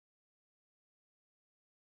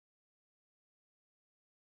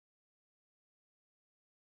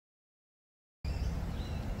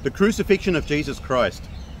The crucifixion of Jesus Christ,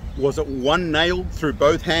 was it one nail through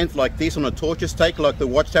both hands like this on a torture stake like the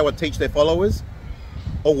Watchtower teach their followers?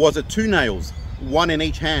 Or was it two nails, one in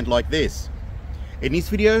each hand like this? In this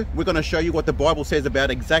video, we're going to show you what the Bible says about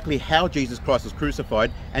exactly how Jesus Christ was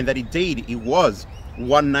crucified, and that indeed it was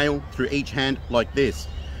one nail through each hand like this.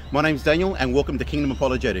 My name's Daniel and welcome to Kingdom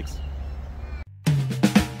Apologetics.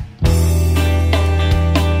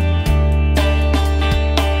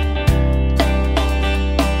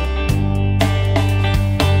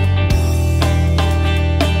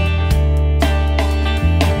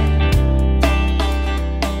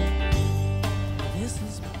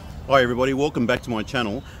 Hi everybody, welcome back to my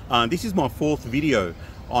channel. This is my fourth video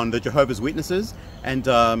on the Jehovah's Witnesses, and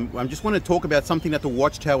I just want to talk about something that the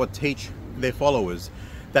Watchtower teach their followers,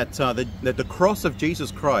 that the cross of Jesus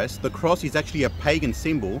Christ, the cross is actually a pagan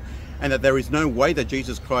symbol, and that there is no way that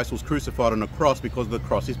Jesus Christ was crucified on a cross because the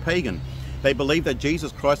cross is pagan. They believe that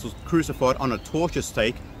Jesus Christ was crucified on a torture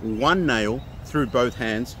stake, one nail through both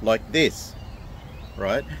hands like this,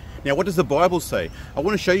 right? Now, what does the Bible say? I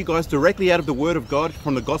want to show you guys directly out of the Word of God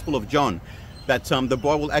from the Gospel of John that the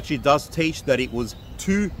Bible actually does teach that it was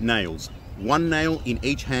two nails, one nail in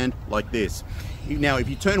each hand like this. Now, if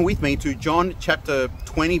you turn with me to John chapter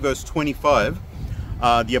 20, verse 25,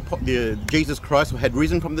 Jesus Christ had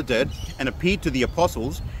risen from the dead and appeared to the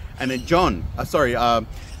apostles, and then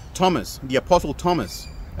Thomas, the apostle Thomas,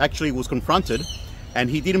 actually was confronted, and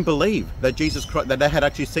he didn't believe that that they had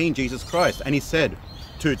actually seen Jesus Christ, and he said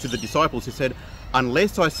to the disciples, he said,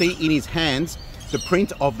 unless I see in his hands the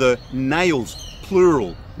print of the nails,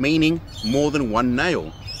 plural, meaning more than one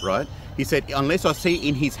nail, right? He said, unless I see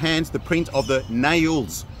in his hands the print of the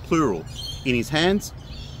nails, plural, in his hands,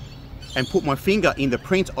 and put my finger in the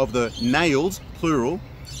print of the nails, plural,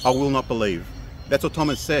 I will not believe. That's what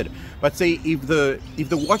Thomas said. But see, if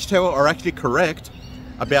the Watchtower are actually correct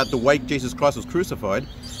about the way Jesus Christ was crucified,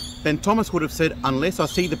 then Thomas would have said, unless I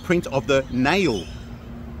see the print of the nail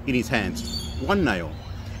in his hands, one nail,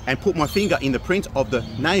 and put my finger in the print of the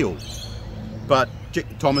nail. But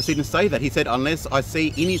Thomas didn't say that. He said, unless I see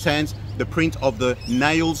in his hands the print of the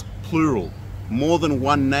nails, plural. More than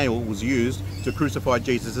one nail was used to crucify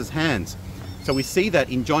Jesus' hands. So we see that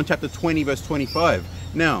in John chapter 20, verse 25.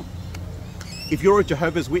 Now, if you're a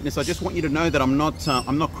Jehovah's Witness, I just want you to know that I'm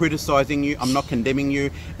not criticizing you, I'm not condemning you,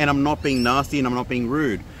 and I'm not being nasty, and I'm not being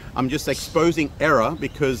rude. I'm just exposing error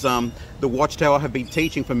because the Watchtower have been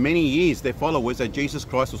teaching for many years their followers that Jesus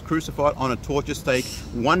Christ was crucified on a torture stake,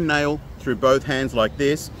 one nail through both hands like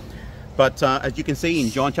this. But as you can see in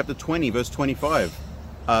John chapter 20, verse 25,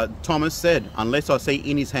 Thomas said, unless I see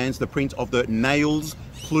in his hands the print of the nails,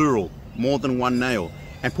 plural, more than one nail,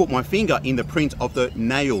 and put my finger in the print of the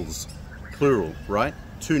nails, plural, right?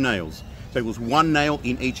 Two nails. So it was one nail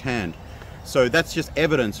in each hand. So that's just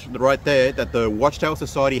evidence right there that the Watchtower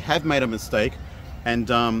Society have made a mistake, and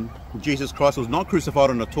Jesus Christ was not crucified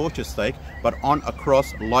on a torture stake, but on a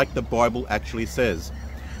cross like the Bible actually says.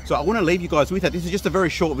 So I want to leave you guys with that. This is just a very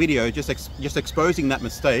short video, just exposing that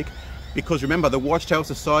mistake, because remember, the Watchtower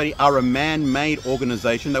Society are a man-made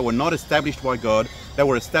organization. They were not established by God. They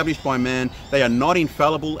were established by man. They are not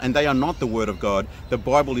infallible, and they are not the Word of God. The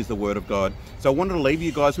Bible is the Word of God. So I wanted to leave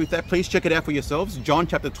you guys with that. Please check it out for yourselves. John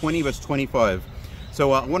chapter 20, verse 25.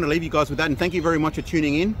 So I want to leave you guys with that, and thank you very much for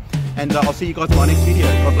tuning in, and I'll see you guys in my next video.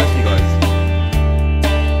 God bless you guys.